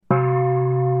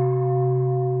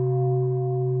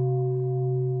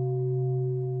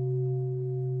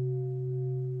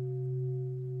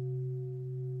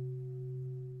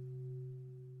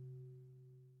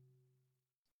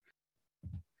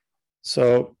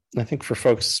So I think for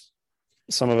folks,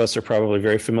 some of us are probably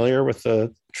very familiar with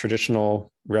the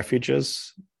traditional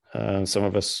refuges. Some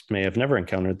of us may have never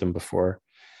encountered them before.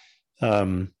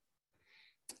 This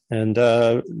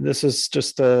is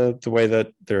just the way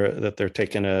that they're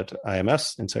taken at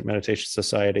IMS, Insight Meditation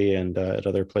Society, and at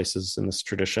other places in this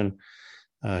tradition.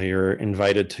 You're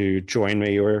invited to join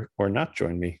me or not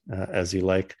join me as you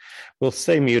like. We'll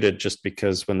stay muted just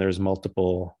because when there's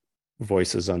multiple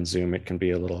voices on Zoom, it can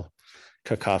be a little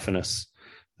cacophonous.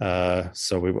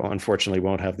 So we unfortunately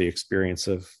won't have the experience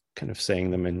of kind of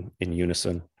saying them in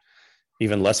unison.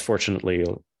 Even less fortunately,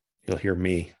 you'll hear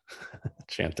me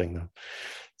chanting them.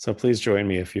 So please join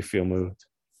me if you feel moved.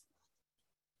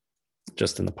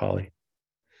 Just in the Pali.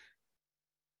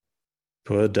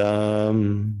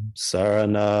 Buddham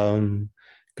saranam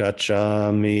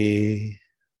gacchami.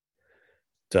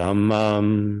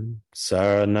 Dhammam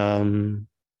saranam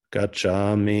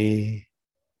gacchami.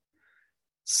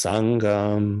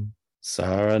 Sangham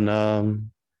saranam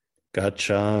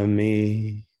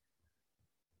gacchami.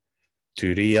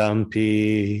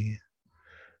 Tudiyampi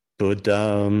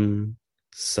Buddham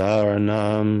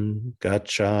saranam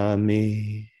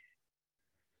gacchami.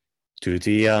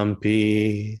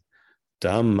 Tudiyampi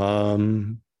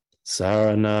Dhammam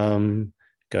saranam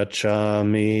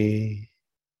gacchami.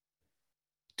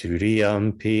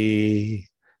 Tudiyampi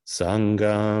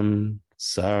Sangham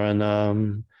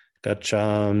saranam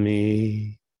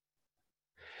gacchami.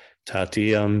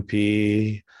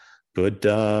 Tatiyampi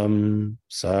Buddham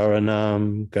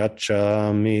saranam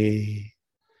gacchami.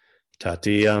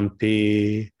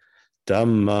 Tatiyampi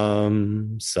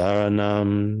Dhammam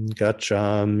saranam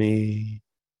gacchami.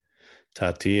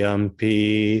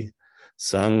 Tatiyampi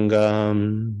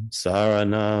Sangham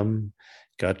saranam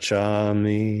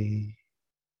gacchami.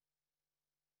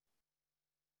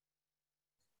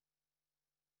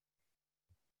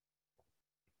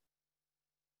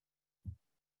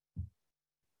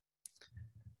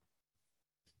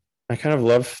 I kind of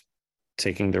love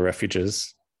taking the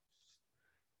refuges.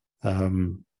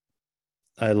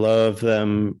 I love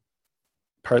them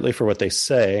partly for what they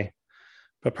say,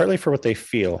 but partly for what they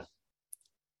feel,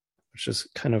 which is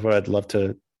kind of what I'd love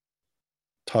to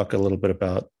talk a little bit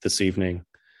about this evening.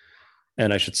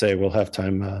 And I should say we'll have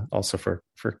time also for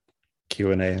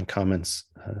Q&A and comments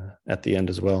at the end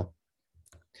as well.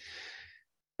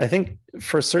 I think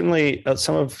for certainly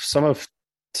some of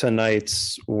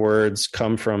tonight's words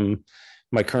come from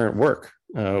my current work,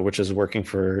 which is working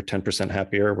for 10%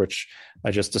 Happier, which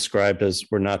I just described as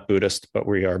we're not Buddhist, but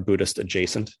we are Buddhist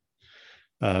adjacent.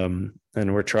 And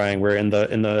we're in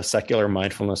the secular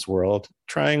mindfulness world,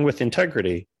 trying with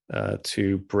integrity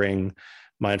to bring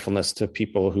mindfulness to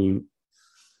people who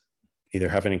either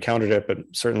haven't encountered it, but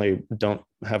certainly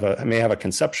may have a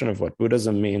conception of what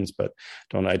Buddhism means, but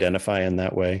don't identify in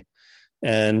that way.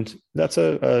 And that's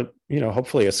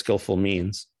hopefully a skillful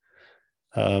means.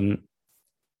 And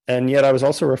yet I was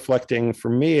also reflecting for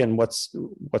me and what's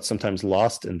sometimes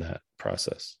lost in that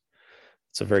process.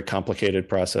 It's a very complicated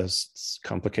process. It's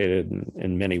complicated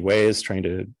in many ways, trying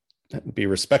to be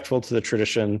respectful to the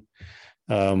tradition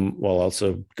while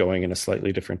also going in a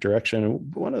slightly different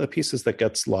direction. One of the pieces that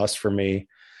gets lost for me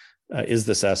is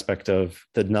this aspect of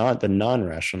the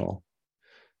non-rational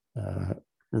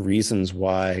reasons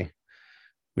why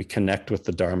we connect with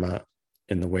the Dharma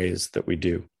in the ways that we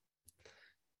do.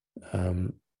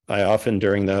 I often,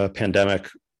 during the pandemic,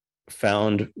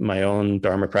 found my own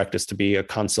Dharma practice to be a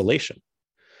consolation.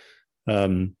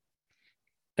 And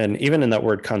even in that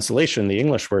word consolation, the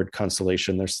English word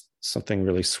consolation, there's something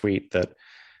really sweet that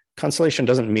consolation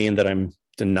doesn't mean that I'm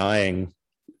denying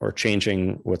or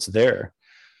changing what's there,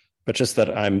 but just that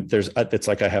it's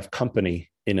like I have company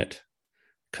in it.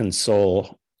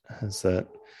 Console has that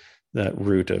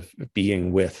root of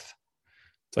being with.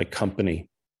 It's like company.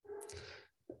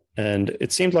 And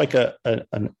it seemed like a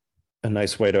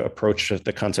nice way to approach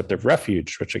the concept of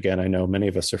refuge, which again, I know many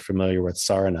of us are familiar with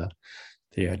sarana,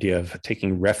 the idea of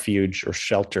taking refuge or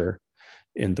shelter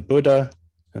in the Buddha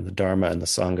and the Dharma and the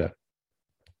Sangha.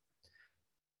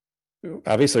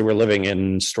 Obviously, we're living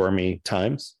in stormy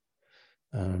times.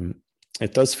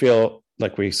 It does feel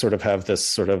like we sort of have this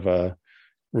sort of a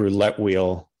roulette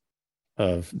wheel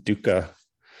of dukkha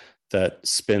that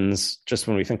spins. Just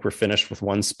when we think we're finished with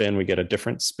one spin, we get a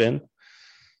different spin.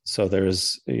 So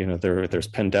there's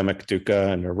pandemic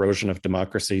dukkha and erosion of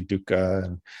democracy dukkha,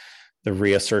 and the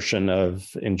reassertion of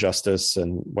injustice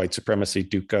and white supremacy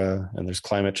dukkha, and there's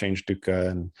climate change dukkha,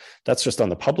 and that's just on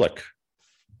the public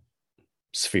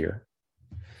sphere,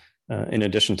 in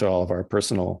addition to all of our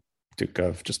personal dukkha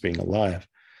of just being alive.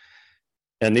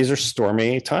 And these are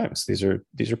stormy times. These are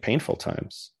painful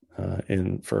times.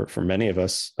 for many of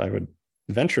us. I would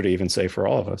venture to even say for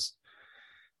all of us.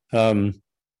 You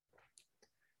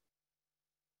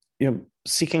know,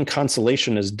 seeking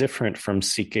consolation is different from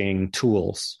seeking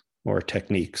tools or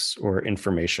techniques or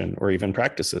information or even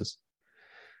practices.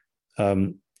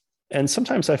 And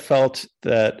sometimes I felt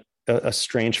that a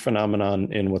strange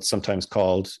phenomenon in what's sometimes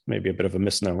called, maybe a bit of a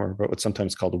misnomer, but what's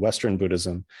sometimes called Western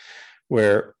Buddhism,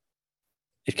 where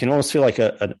it can almost feel like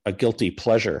a guilty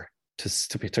pleasure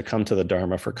to come to the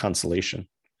Dharma for consolation,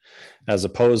 as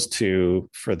opposed to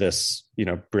for this, you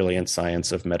know, brilliant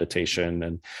science of meditation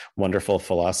and wonderful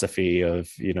philosophy of,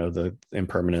 you know, the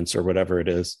impermanence or whatever it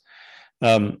is.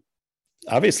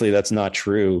 Obviously, that's not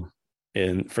true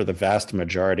for the vast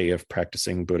majority of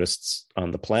practicing Buddhists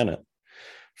on the planet,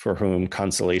 for whom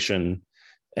consolation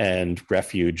and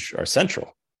refuge are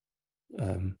central.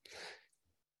 You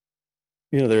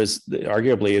know, there's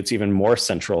arguably it's even more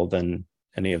central than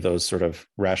any of those sort of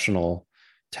rational,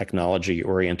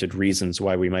 technology-oriented reasons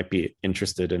why we might be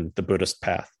interested in the Buddhist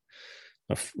path,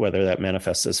 of whether that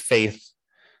manifests as faith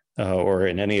or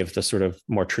in any of the sort of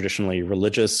more traditionally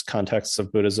religious contexts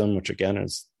of Buddhism, which again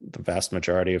is the vast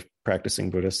majority of practicing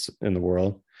Buddhists in the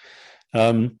world.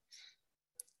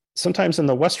 Sometimes in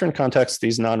the Western context,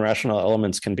 these non-rational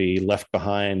elements can be left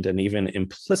behind and even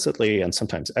implicitly, and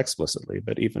sometimes explicitly,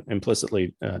 but even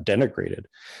implicitly denigrated,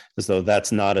 as though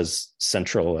that's not as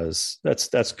central as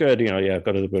that's good. You know, yeah,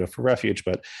 go to the Buddha for refuge,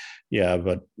 but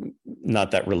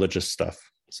not that religious stuff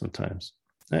sometimes.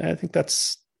 I think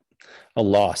that's a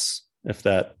loss if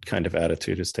that kind of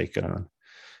attitude is taken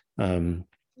on.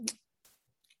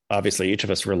 Obviously, each of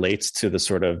us relates to the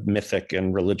sort of mythic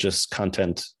and religious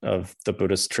content of the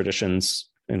Buddhist traditions,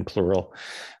 in plural,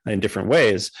 in different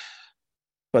ways.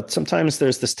 But sometimes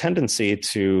there's this tendency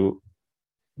to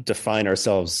define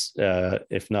ourselves,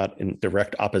 if not in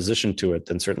direct opposition to it,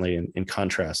 then certainly in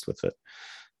contrast with it.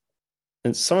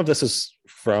 And some of this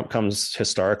comes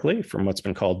historically from what's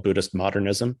been called Buddhist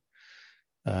modernism,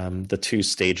 the two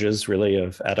stages really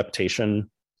of adaptation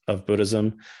of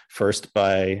Buddhism, first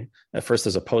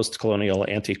as a post-colonial,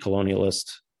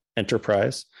 anti-colonialist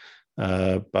enterprise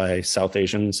by South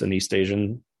Asians and East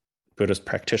Asian Buddhist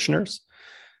practitioners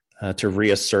to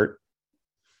reassert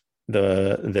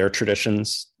their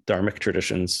traditions, Dharmic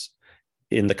traditions,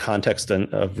 in the context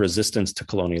of resistance to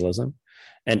colonialism.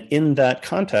 And in that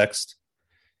context,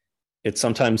 it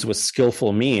sometimes was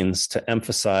skillful means to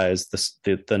emphasize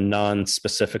the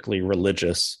non-specifically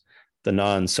religious, the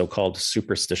non-so-called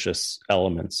superstitious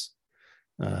elements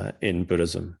in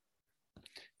Buddhism.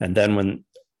 And then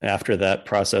after that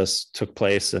process took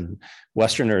place and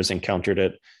Westerners encountered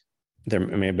it, there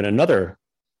may have been another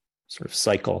sort of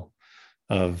cycle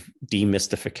of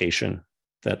demystification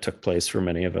that took place for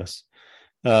many of us.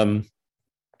 And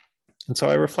so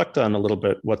I reflect on a little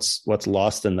bit what's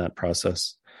lost in that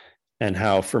process, and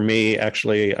how, for me,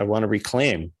 actually, I want to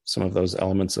reclaim some of those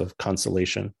elements of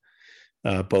consolation,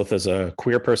 both as a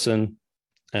queer person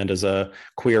and as a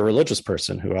queer religious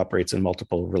person who operates in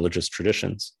multiple religious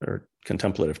traditions or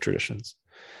contemplative traditions.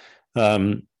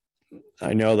 I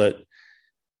know that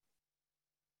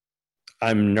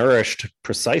I'm nourished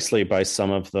precisely by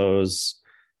some of those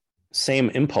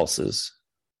same impulses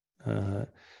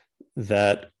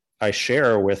that I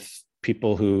share with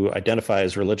people who identify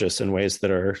as religious in ways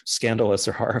that are scandalous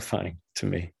or horrifying to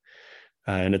me.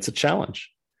 And it's a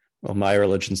challenge. Well, my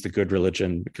religion's the good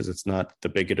religion because it's not the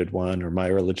bigoted one, or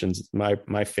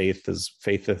my faith is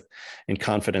faith in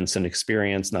confidence and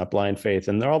experience, not blind faith.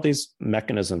 And there are all these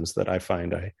mechanisms that I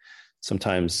find I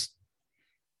sometimes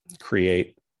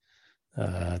create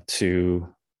to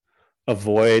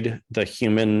avoid the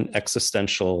human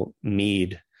existential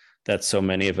need that so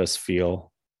many of us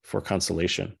feel for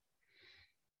consolation.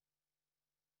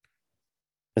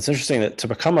 It's interesting that to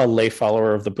become a lay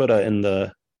follower of the Buddha in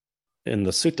the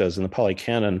suttas, in the Pali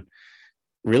Canon,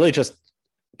 really just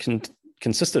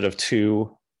consisted of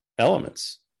two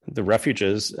elements: the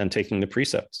refuges and taking the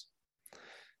precepts.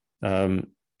 You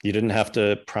didn't have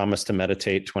to promise to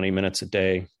meditate 20 minutes a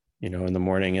day, in the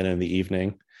morning and in the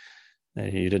evening.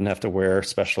 And you didn't have to wear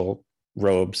special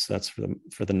robes. That's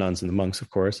for the nuns and the monks, of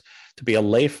course. To be a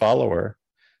lay follower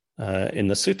in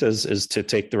the suttas is to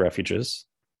take the refuges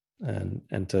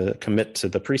and to commit to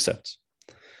the precepts,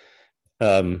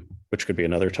 which could be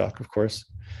another talk, of course.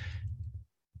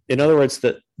 In other words,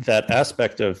 that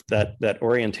aspect of that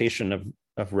orientation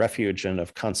of refuge and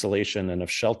of consolation and of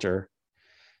shelter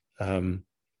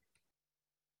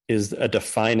is a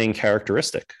defining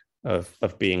characteristic of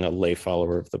being a lay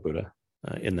follower of the Buddha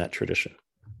in that tradition.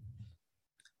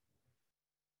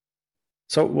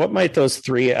 So what might those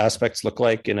three aspects look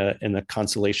like in a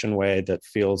consolation way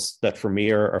that for me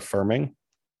are affirming?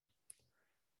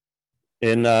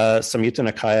 In Samyutta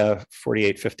Nikaya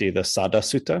 4850, the Sada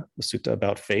Sutta, the sutta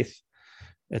about faith,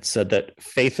 it said that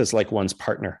faith is like one's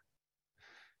partner.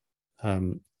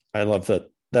 I love that.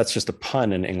 That's just a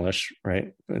pun in English,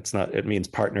 right? It's not, it means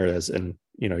partner as in,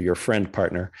 your friend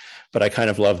partner, but I kind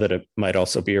of love that it might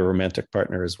also be a romantic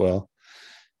partner as well.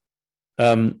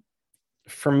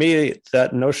 For me,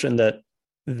 that notion that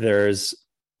there's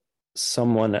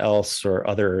someone else or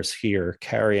others here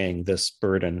carrying this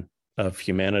burden of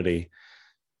humanity,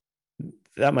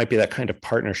 that might be that kind of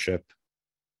partnership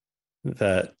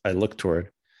that I look toward.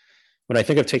 When I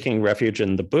think of taking refuge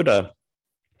in the Buddha,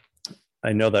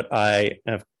 I know that I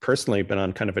have personally been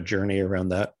on kind of a journey around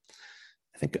that.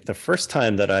 I think the first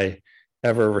time that I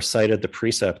ever recited the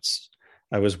precepts,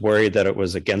 I was worried that it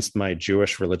was against my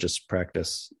Jewish religious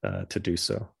practice to do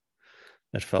so.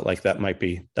 It felt like that might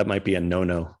be a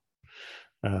no-no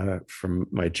from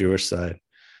my Jewish side.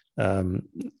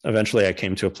 Eventually, I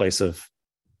came to a place of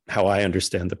how I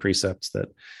understand the precepts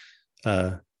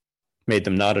that made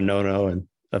them not a no-no, and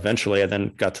eventually I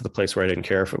then got to the place where I didn't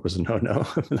care if it was a no-no.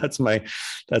 That's my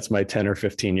 10 or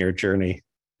 15 year journey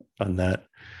on that.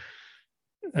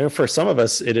 For some of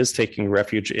us, it is taking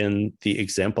refuge in the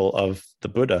example of the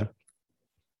Buddha.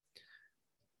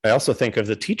 I also think of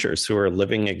the teachers who are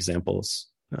living examples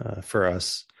for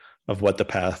us of what the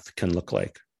path can look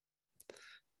like.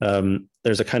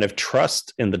 There's a kind of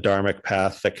trust in the Dharmic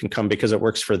path that can come because it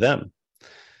works for them.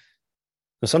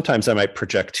 Sometimes I might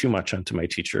project too much onto my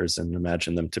teachers and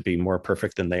imagine them to be more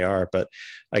perfect than they are. But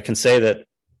I can say that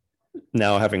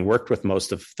now, having worked with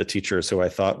most of the teachers who I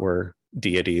thought were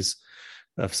deities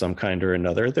of some kind or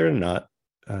another, they're not.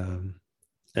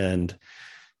 And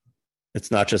it's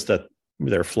not just that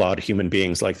they're flawed human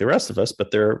beings like the rest of us,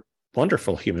 but they're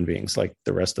wonderful human beings like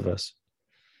the rest of us.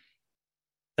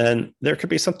 And there could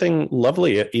be something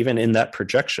lovely even in that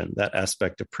projection, that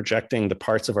aspect of projecting the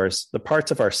parts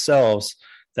of ourselves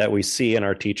that we see in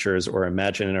our teachers or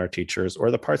imagine in our teachers,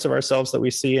 or the parts of ourselves that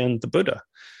we see in the Buddha.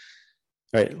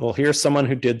 Right. Well, here's someone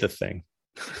who did the thing.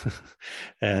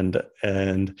 and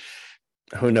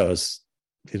who knows?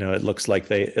 It looks like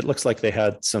they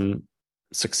had some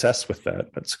success with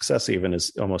that, but success even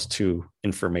is almost too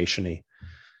information-y.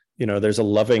 There's a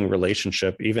loving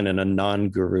relationship, even in a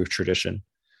non-guru tradition,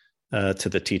 to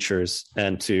the teachers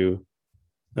and to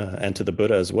the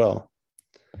Buddha as well.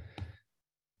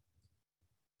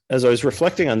 As I was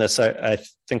reflecting on this, I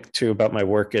think too about my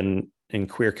work in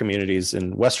queer communities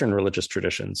in Western religious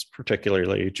traditions,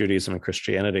 particularly Judaism and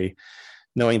Christianity,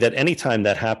 knowing that anytime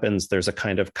that happens, there's a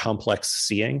kind of complex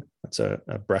seeing. That's a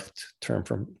Brecht term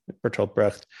from Bertolt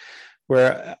Brecht,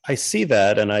 where I see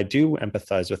that and I do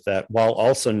empathize with that, while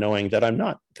also knowing that I'm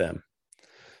not them.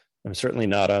 I'm certainly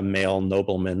not a male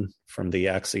nobleman from the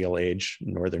axial age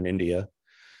in northern India,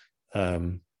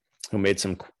 who made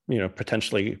some,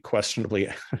 potentially questionably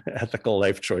ethical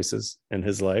life choices in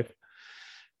his life.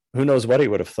 Who knows what he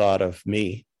would have thought of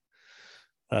me?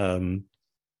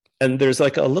 And there's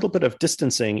like a little bit of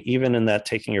distancing, even in that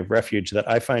taking of refuge, that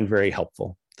I find very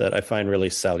helpful, that I find really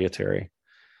salutary.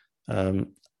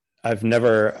 I've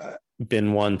never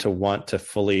been one to want to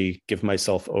fully give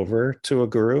myself over to a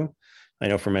guru. I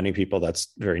know for many people that's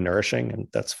very nourishing, and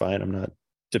that's fine. I'm not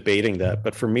debating that.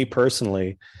 But for me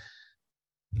personally,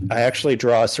 I actually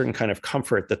draw a certain kind of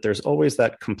comfort that there's always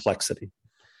that complexity.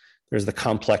 There's the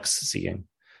complex seeing,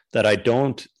 that I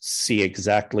don't see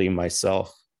exactly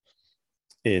myself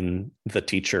in the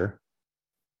teacher,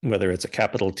 whether it's a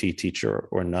capital T teacher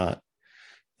or not.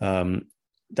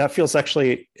 That feels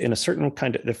actually, in a certain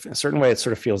way, it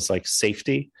sort of feels like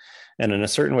safety. And in a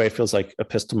certain way, it feels like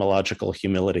epistemological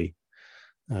humility,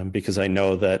 because I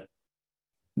know that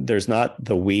there's not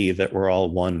the we, that we're all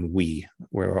one we.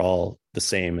 We're all the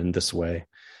same in this way.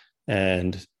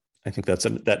 And I think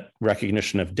that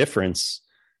recognition of difference,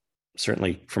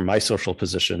 certainly from my social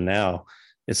position now,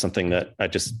 is something that I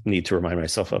just need to remind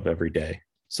myself of every day,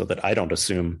 so that I don't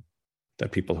assume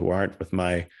that people who aren't with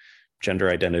my gender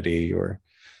identity or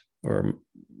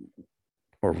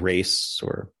race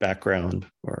or background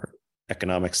or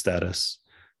economic status,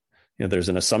 there's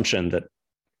an assumption that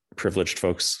privileged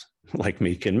folks like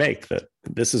me can make, that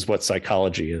this is what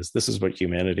psychology is, this is what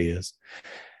humanity is.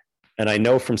 And I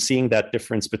know from seeing that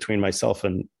difference between myself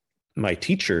and my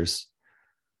teachers,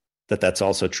 that that's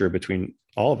also true between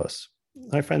all of us.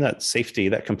 I find that safety,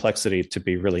 that complexity, to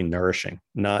be really nourishing,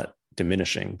 not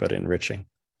diminishing, but enriching.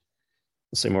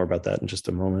 I'll say more about that in just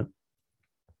a moment.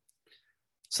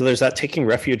 So there's that taking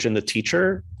refuge in the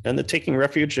teacher, and the taking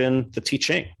refuge in the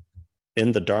teaching,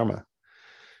 in the Dharma.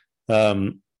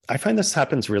 I find this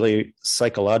happens really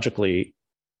psychologically.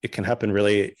 It can happen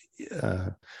really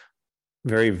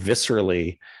very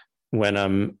viscerally when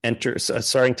I'm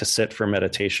starting to sit for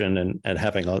meditation and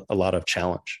having a lot of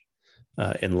challenge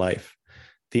in life.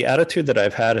 The attitude that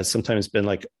I've had has sometimes been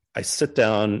like, I sit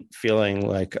down feeling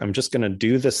like I'm just going to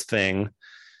do this thing.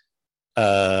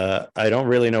 I don't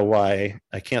really know why.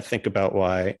 I can't think about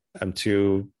why. I'm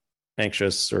too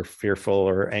anxious or fearful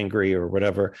or angry or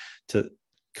whatever to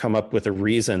come up with a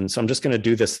reason. So I'm just going to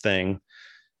do this thing.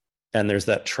 And there's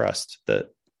that trust that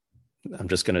I'm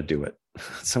just going to do it,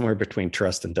 somewhere between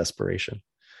trust and desperation.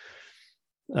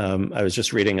 I was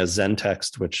just reading a Zen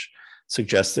text, which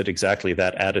suggested exactly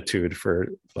that attitude for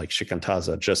like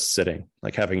shikantaza, just sitting,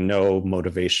 like having no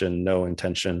motivation, no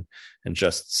intention, and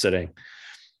just sitting.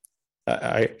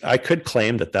 I could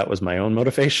claim that that was my own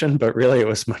motivation, but really it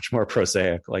was much more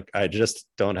prosaic. Like I just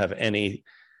don't have any,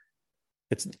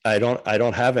 I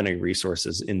don't have any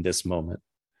resources in this moment.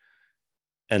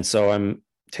 And so I'm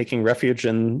taking refuge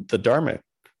in the Dharma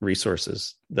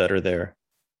resources that are there.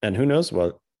 And who knows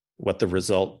what the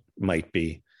result might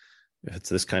be. If it's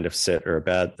this kind of sit or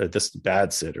this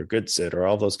bad sit or good sit or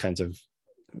all those kinds of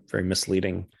very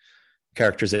misleading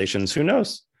characterizations, who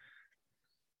knows?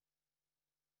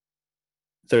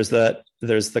 There's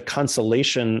the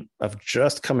consolation of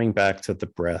just coming back to the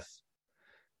breath,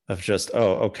 of just,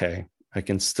 oh, okay, I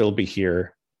can still be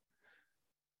here.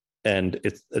 And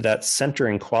it's that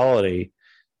centering quality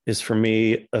is for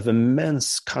me of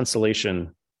immense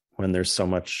consolation when there's so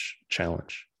much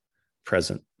challenge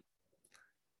present.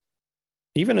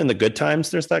 Even in the good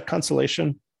times, there's that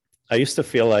consolation. I used to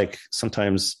feel like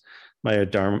sometimes my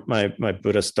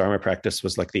Buddhist Dharma practice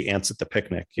was like the ants at the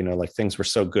picnic, like things were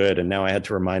so good. And now I had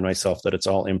to remind myself that it's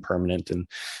all impermanent and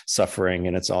suffering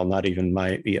and it's all not even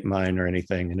mine or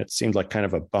anything. And it seemed like kind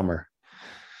of a bummer.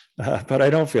 But I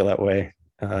don't feel that way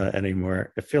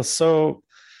anymore. It feels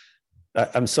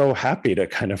I'm so happy to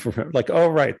kind of remember, like, oh,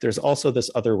 right, there's also this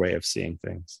other way of seeing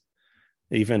things,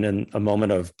 even in a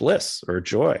moment of bliss or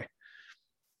joy.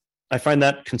 I find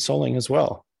that consoling as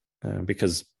well,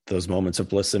 because those moments of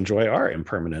bliss and joy are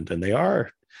impermanent, and they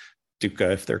are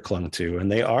dukkha if they're clung to, and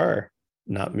they are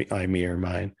not me or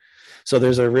mine. So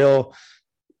there's a real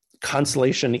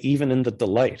consolation even in the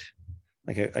delight.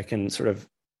 Like I can sort of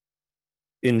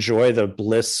enjoy the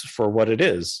bliss for what it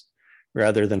is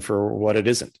rather than for what it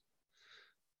isn't.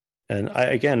 And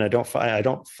I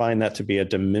don't find that to be a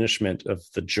diminishment of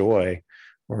the joy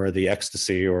or the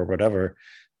ecstasy or whatever.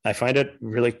 I find it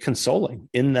really consoling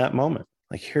in that moment.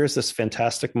 Like, here's this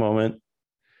fantastic moment.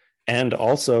 And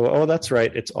also, oh, that's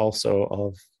right, it's also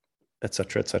of et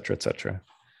cetera, et cetera, et cetera,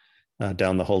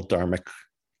 down the whole dharmic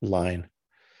line.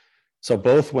 So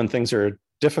both when things are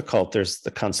difficult, there's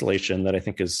the consolation that I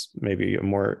think is maybe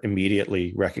more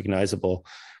immediately recognizable,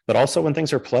 but also when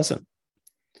things are pleasant.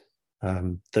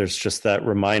 There's just that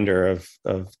reminder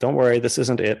of don't worry, this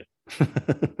isn't it.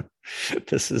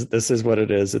 This is what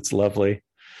it is. It's lovely.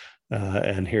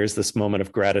 And here's this moment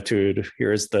of gratitude.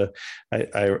 Here's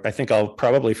I think I'll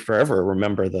probably forever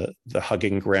remember the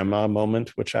hugging grandma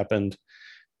moment, which happened,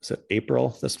 was it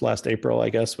this last April, I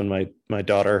guess, when my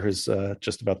daughter, who's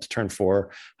just about to turn 4,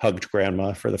 hugged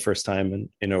grandma for the first time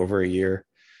in over a year.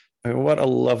 I mean, what a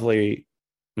lovely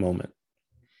moment.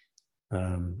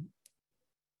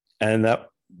 And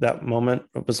that moment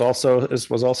was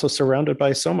also surrounded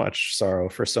by so much sorrow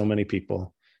for so many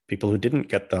people who didn't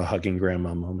get the hugging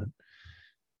grandma moment,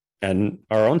 and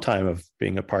our own time of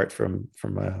being apart from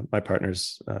my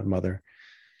partner's mother.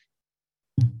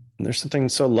 And there's something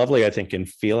so lovely, I think, in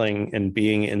feeling and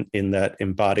being in that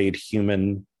embodied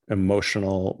human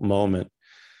emotional moment,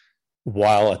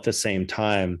 while at the same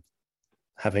time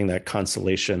having that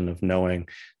consolation of knowing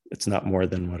it's not more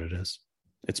than what it is.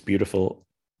 It's beautiful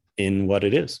in what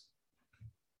it is.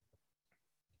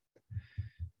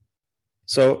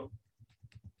 So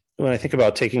when I think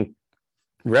about taking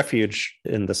refuge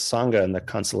in the Sangha and the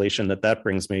consolation that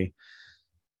brings me,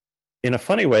 in a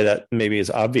funny way that maybe is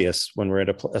obvious when we're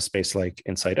at a space like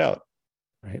Inside Out,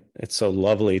 right? It's so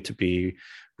lovely to be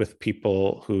with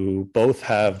people who both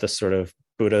have the sort of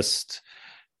Buddhist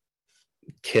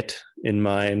kit in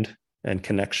mind and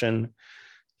connection.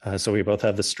 So we both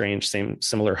have the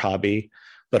similar hobby,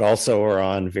 but also are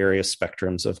on various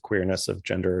spectrums of queerness, of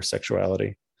gender, or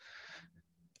sexuality.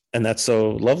 And that's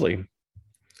so lovely.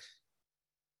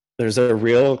 There's a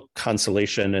real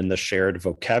consolation in the shared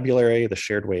vocabulary, the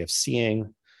shared way of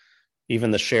seeing,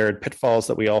 even the shared pitfalls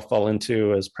that we all fall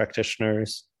into as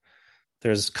practitioners.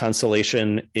 There's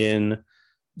consolation in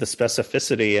the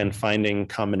specificity and finding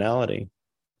commonality.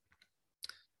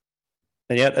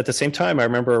 And yet at the same time, I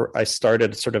remember I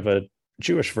started sort of a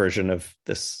Jewish version of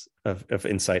this, of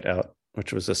Insight Out,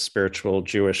 which was a spiritual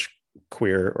Jewish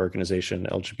queer organization,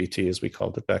 LGBT as we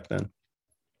called it back then.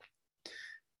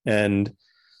 And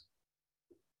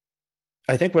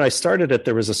I think when I started it,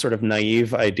 there was a sort of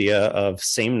naive idea of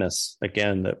sameness,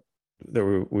 again, that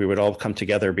we would all come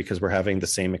together because we're having the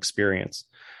same experience.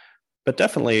 But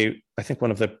definitely, I think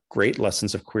one of the great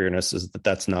lessons of queerness is that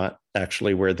that's not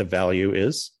actually where the value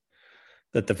is,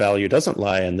 that the value doesn't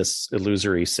lie in this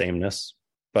illusory sameness,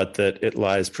 but that it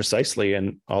lies precisely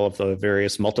in all of the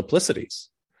various multiplicities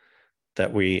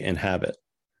that we inhabit,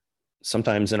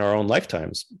 sometimes in our own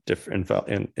lifetimes,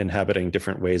 inhabiting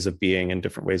different ways of being and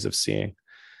different ways of seeing.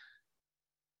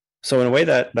 So in a way,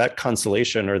 that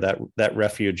consolation or that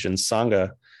refuge in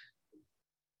Sangha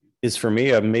is for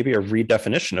me maybe a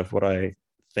redefinition of what I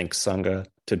think Sangha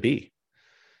to be.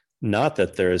 Not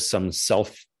that there is some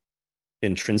self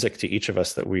intrinsic to each of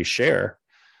us that we share,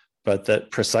 but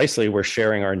that precisely we're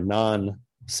sharing our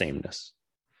non-sameness.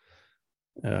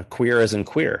 Queer as in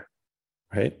queer,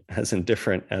 right? As in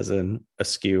different, as in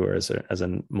askew, or as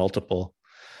in multiple.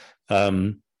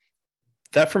 That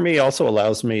for me also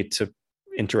allows me to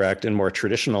interact in more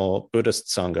traditional Buddhist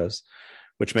Sanghas,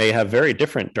 which may have very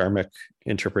different Dharmic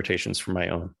interpretations from my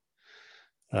own.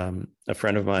 A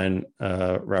friend of mine,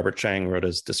 Robert Chang, wrote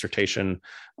his dissertation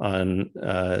on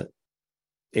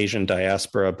Asian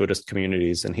diaspora Buddhist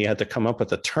communities, and he had to come up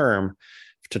with a term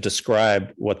to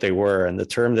describe what they were. And the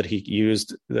term that he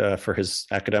used for his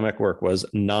academic work was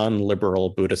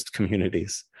non-liberal Buddhist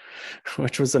communities,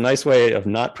 which was a nice way of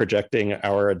not projecting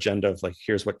our agenda of like,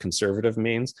 here's what conservative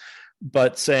means,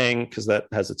 but saying, because that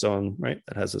has its own, right,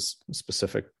 that has a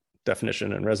specific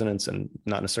definition and resonance and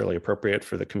not necessarily appropriate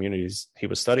for the communities he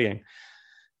was studying.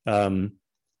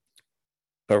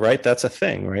 But right, that's a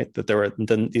thing, right? That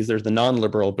there's the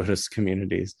non-liberal Buddhist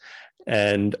communities,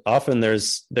 and often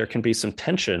there can be some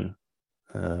tension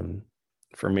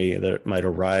for me that might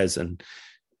arise, and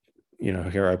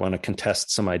here I want to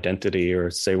contest some identity or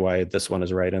say why this one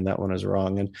is right and that one is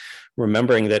wrong, and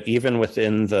remembering that even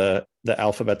within the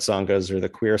alphabet sanghas or the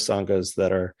queer sanghas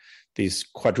that are these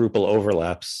quadruple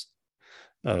overlaps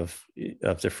of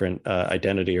different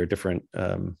identity or different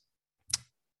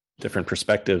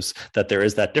perspectives, that there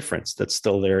is that difference that's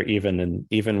still there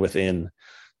even within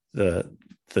the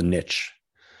niche.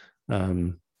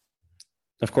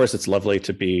 Of course, it's lovely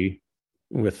to be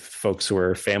with folks who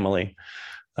are family,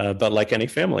 but like any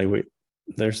family,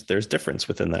 there's difference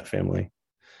within that family.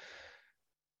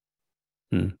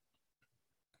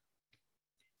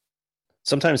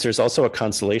 Sometimes there's also a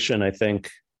consolation, I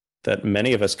think, that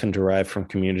many of us can derive from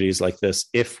communities like this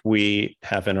if we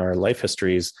have in our life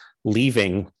histories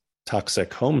leaving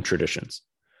toxic home traditions,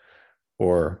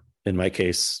 or in my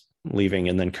case, leaving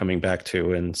and then coming back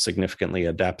to and significantly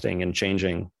adapting and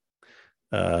changing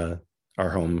our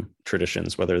home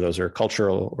traditions, whether those are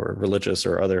cultural or religious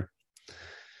or other.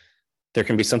 There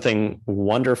can be something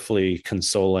wonderfully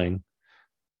consoling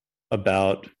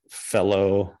about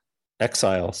fellow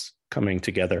exiles coming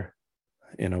together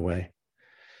in a way.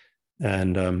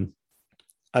 And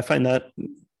I find that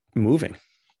moving.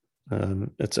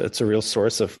 It's a real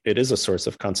source of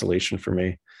consolation for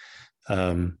me.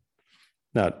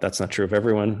 Now, that's not true of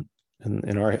everyone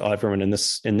everyone in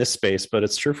this space, but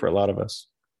it's true for a lot of us.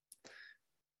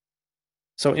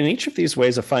 So in each of these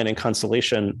ways of finding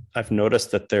consolation, I've noticed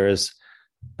that there is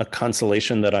a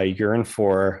consolation that I yearn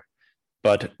for,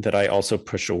 but that I also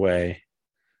push away.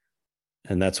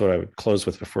 And that's what I would close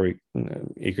with before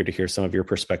eager to hear some of your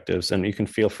perspectives. And you can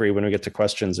feel free when we get to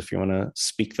questions, if you want to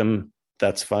speak them,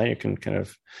 that's fine. You can kind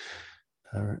of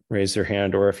raise your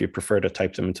hand, or if you prefer to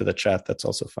type them into the chat, that's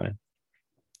also fine.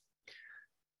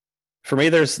 For me,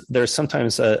 there's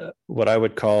sometimes what I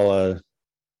would call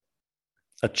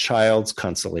a child's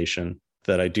consolation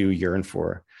that I do yearn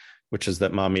for, which is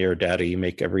that mommy or daddy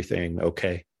make everything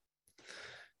okay.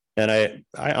 And I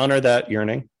honor that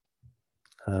yearning.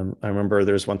 I remember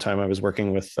there was one time I was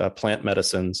working with plant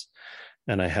medicines,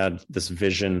 and I had this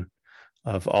vision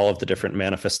of all of the different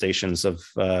manifestations of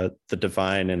the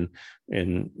divine and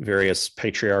in various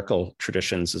patriarchal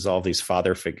traditions as all these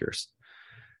father figures.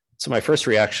 So my first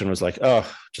reaction was like, oh,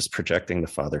 just projecting the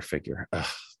father figure.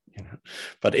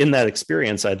 But in that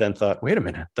experience, I then thought, wait a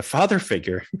minute, the father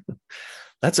figure,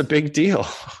 that's a big deal.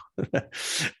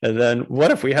 And then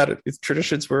what if we had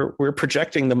traditions where we're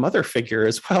projecting the mother figure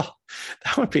as well?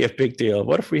 That would be a big deal.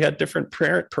 What if we had different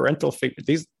parental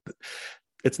figures?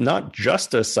 It's not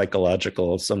just a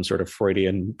psychological, some sort of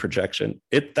Freudian projection.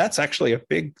 That's actually a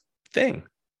big thing,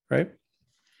 right?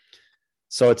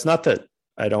 So it's not that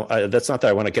that's not that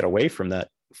I want to get away from that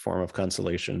form of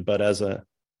consolation. But as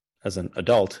an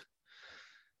adult,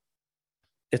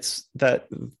 it's that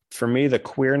for me, the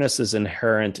queerness is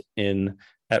inherent in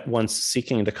at once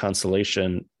seeking the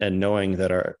consolation and knowing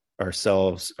that our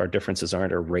differences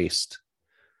aren't erased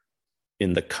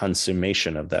in the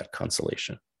consummation of that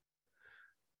consolation.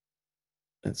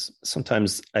 It's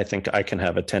sometimes I think I can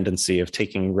have a tendency of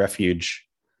taking refuge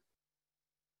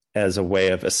as a way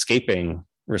of escaping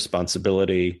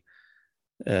responsibility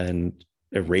and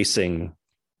erasing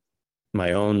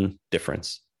my own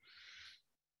difference.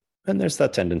 And there's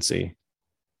that tendency.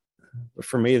 But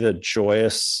for me, the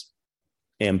joyous,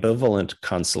 ambivalent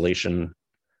consolation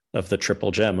of the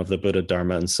triple gem of the Buddha,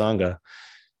 Dharma, and Sangha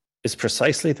is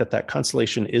precisely that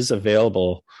consolation is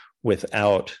available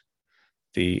without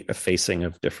the effacing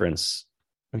of difference,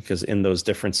 because in those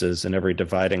differences, in every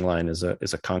dividing line is a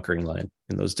conquering line.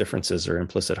 In those differences are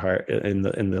implicit in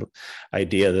the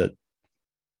idea that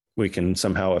we can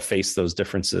somehow efface those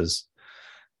differences.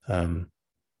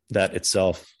 That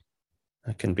itself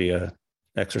can be an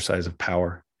exercise of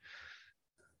power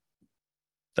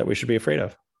that we should be afraid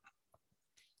of.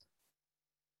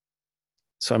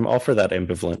 So I'm all for that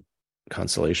ambivalent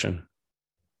consolation.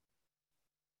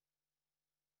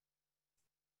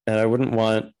 And I wouldn't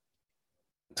want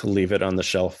to leave it on the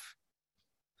shelf.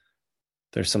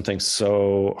 There's something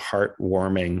so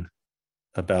heartwarming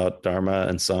about Dharma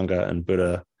and Sangha and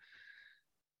Buddha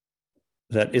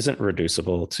that isn't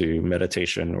reducible to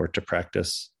meditation or to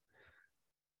practice.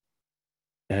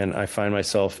 And I find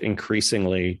myself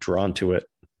increasingly drawn to it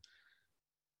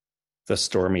the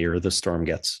stormier the storm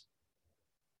gets.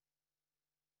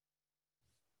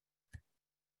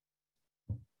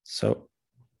 So,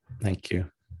 thank you.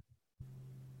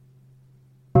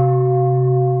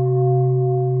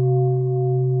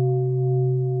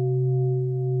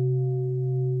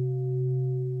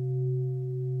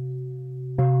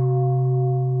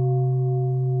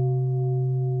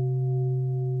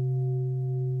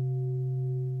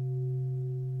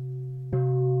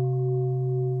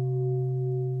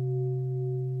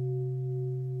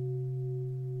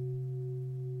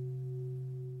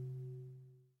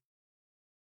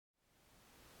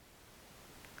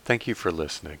 Thank you for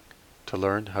listening. To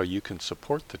learn how you can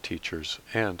support the teachers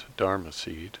and Dharma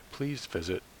Seed, please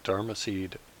visit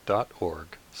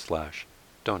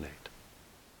dharmaseed.org/donate.